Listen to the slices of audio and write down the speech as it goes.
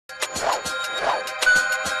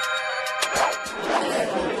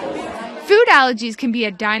allergies can be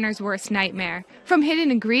a diner's worst nightmare, from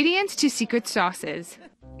hidden ingredients to secret sauces.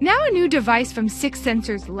 Now a new device from Six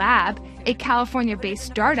Sensors Lab, a California-based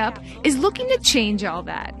startup, is looking to change all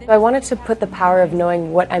that. I wanted to put the power of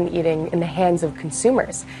knowing what I'm eating in the hands of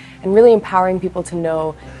consumers and really empowering people to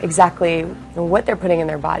know exactly what they're putting in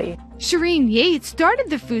their body. Shireen Yates started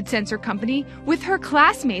the food sensor company with her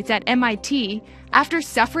classmates at MIT after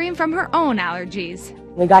suffering from her own allergies.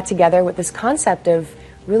 We got together with this concept of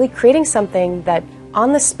really creating something that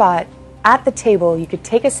on the spot, at the table, you could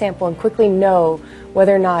take a sample and quickly know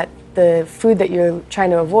whether or not the food that you're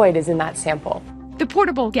trying to avoid is in that sample. The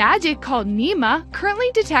portable gadget called NIMA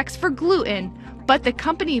currently detects for gluten, but the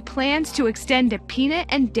company plans to extend to peanut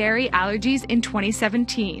and dairy allergies in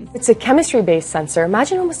 2017. It's a chemistry-based sensor.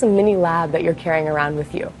 Imagine almost a mini lab that you're carrying around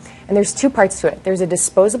with you. And there's two parts to it. There's a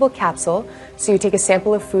disposable capsule, so you take a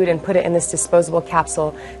sample of food and put it in this disposable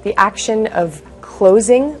capsule. The action of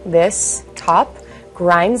closing this top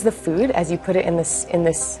grinds the food as you put it in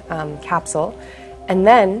this capsule, and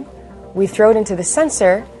then we throw it into the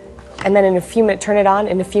sensor, and then in a few minutes, turn it on.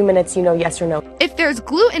 In a few minutes, you know yes or no. If there's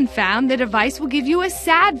gluten found, the device will give you a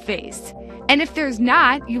sad face, and if there's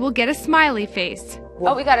not, you will get a smiley face.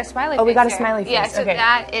 Oh, we got a smiley face. Oh, we got a here. smiley face. Yeah, so okay.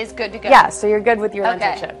 that is good to go. Yeah, so you're good with your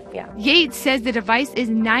lentil chip. Yeah. Yates says the device is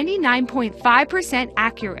 99.5%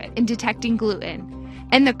 accurate in detecting gluten.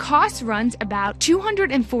 And the cost runs about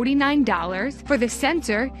 $249 for the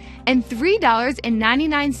sensor and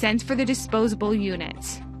 $3.99 for the disposable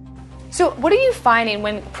units. So what are you finding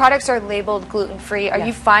when products are labeled gluten-free? Are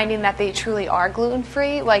you finding that they truly are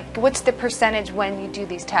gluten-free? Like, what's the percentage when you do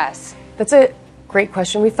these tests? That's a great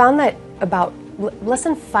question. We found that about less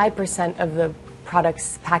than 5% of the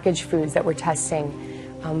products, packaged foods that we're testing,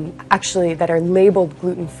 actually that are labeled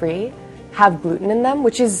gluten-free, have gluten in them,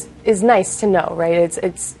 which is nice to know, right?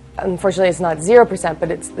 It's unfortunately it's not 0%, but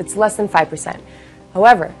it's less than 5%.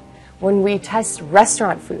 However, when we test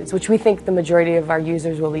restaurant foods, which we think the majority of our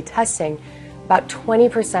users will be testing, about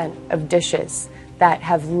 20% of dishes that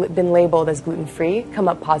have been labeled as gluten-free come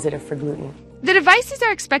up positive for gluten. The devices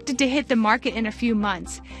are expected to hit the market in a few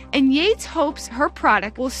months, and Yates hopes her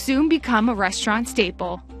product will soon become a restaurant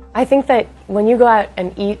staple. I think that when you go out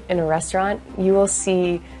and eat in a restaurant, you will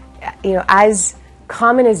see, as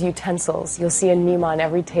common as utensils, you'll see a NIMA on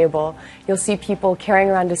every table. You'll see people carrying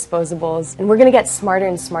around disposables. And we're going to get smarter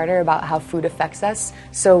and smarter about how food affects us.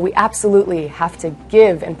 So we absolutely have to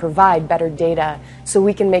give and provide better data so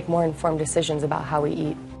we can make more informed decisions about how we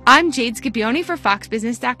eat. I'm Jade Scipione for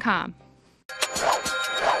FoxBusiness.com.